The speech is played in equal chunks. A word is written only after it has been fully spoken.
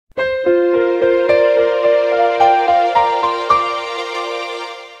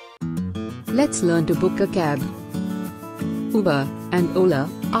Let's learn to book a cab. Uber and Ola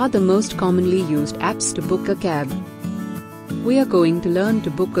are the most commonly used apps to book a cab. We are going to learn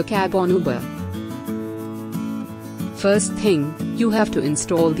to book a cab on Uber. First thing, you have to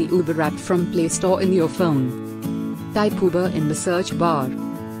install the Uber app from Play Store in your phone. Type Uber in the search bar.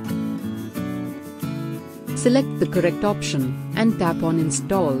 Select the correct option and tap on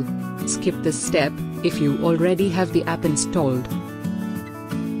Install. Skip this step if you already have the app installed.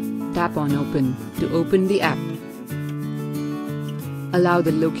 Tap on Open to open the app. Allow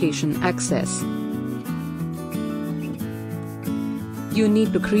the location access. You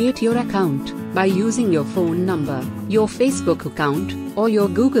need to create your account by using your phone number, your Facebook account, or your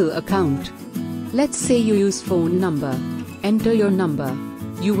Google account. Let's say you use phone number. Enter your number.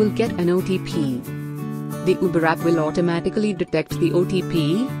 You will get an OTP. The Uber app will automatically detect the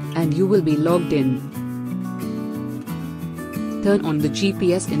OTP, and you will be logged in. Turn on the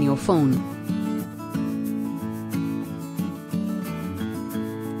GPS in your phone.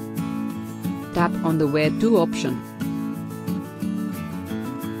 Tap on the Where To option.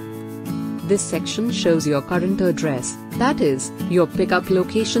 This section shows your current address, that is, your pickup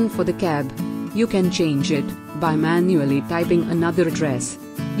location for the cab. You can change it by manually typing another address.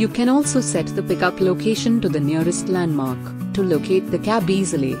 You can also set the pickup location to the nearest landmark to locate the cab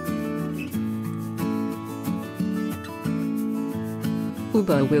easily.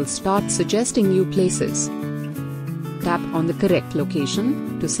 Uber will start suggesting you places. Tap on the correct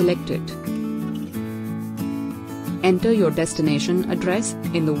location to select it. Enter your destination address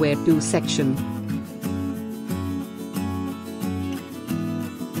in the Where To section.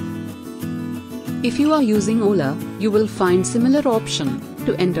 If you are using Ola, you will find similar option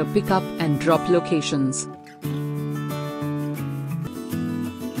to enter pickup and drop locations.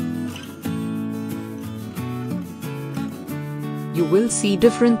 You will see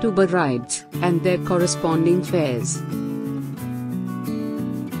different Uber rides and their corresponding fares.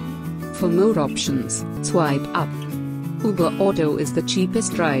 For more options, swipe up. Uber Auto is the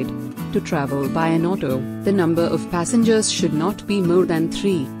cheapest ride. To travel by an auto, the number of passengers should not be more than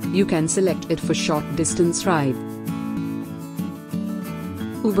 3. You can select it for short distance ride.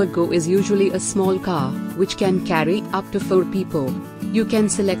 Uber Go is usually a small car, which can carry up to 4 people. You can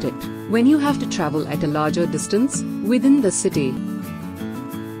select it when you have to travel at a larger distance within the city.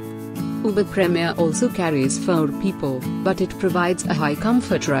 Uber Premier also carries 4 people, but it provides a high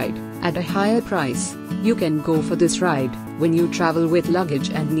comfort ride at a higher price. You can go for this ride when you travel with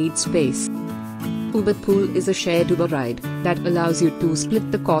luggage and need space. Uber Pool is a shared Uber ride that allows you to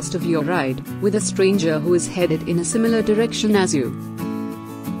split the cost of your ride with a stranger who is headed in a similar direction as you.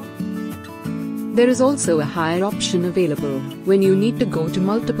 There is also a hire option available when you need to go to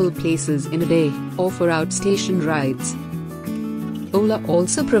multiple places in a day or for outstation rides. Ola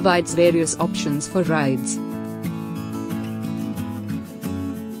also provides various options for rides.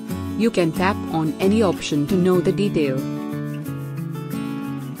 You can tap on any option to know the detail.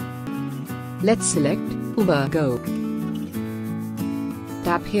 Let's select Uber Go.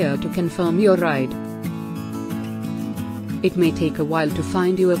 Tap here to confirm your ride. It may take a while to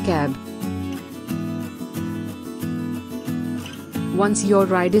find you a cab. Once your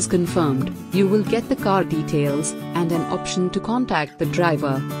ride is confirmed, you will get the car details and an option to contact the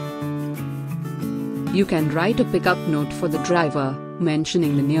driver. You can write a pickup note for the driver,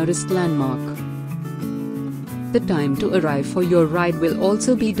 mentioning the nearest landmark. The time to arrive for your ride will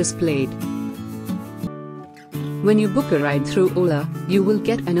also be displayed. When you book a ride through Ola, you will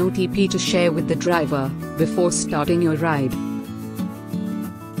get an OTP to share with the driver before starting your ride.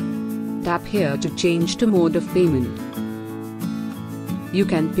 Tap here to change to mode of payment. You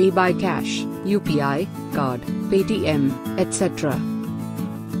can pay by cash, UPI, card, Paytm, etc.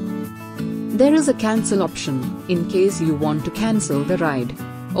 There is a cancel option in case you want to cancel the ride,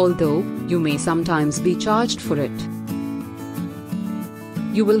 although you may sometimes be charged for it.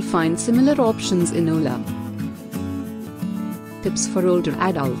 You will find similar options in Ola. Tips for older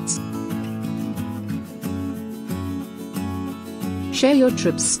adults. Share your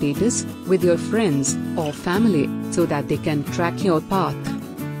trip's status with your friends or family so that they can track your path.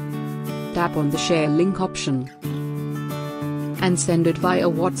 Tap on the share link option and send it via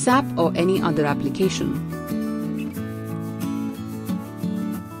WhatsApp or any other application.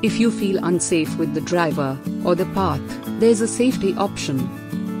 If you feel unsafe with the driver or the path, there's a safety option.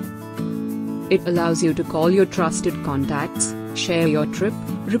 It allows you to call your trusted contacts, share your trip,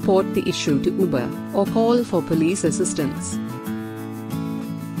 report the issue to Uber, or call for police assistance.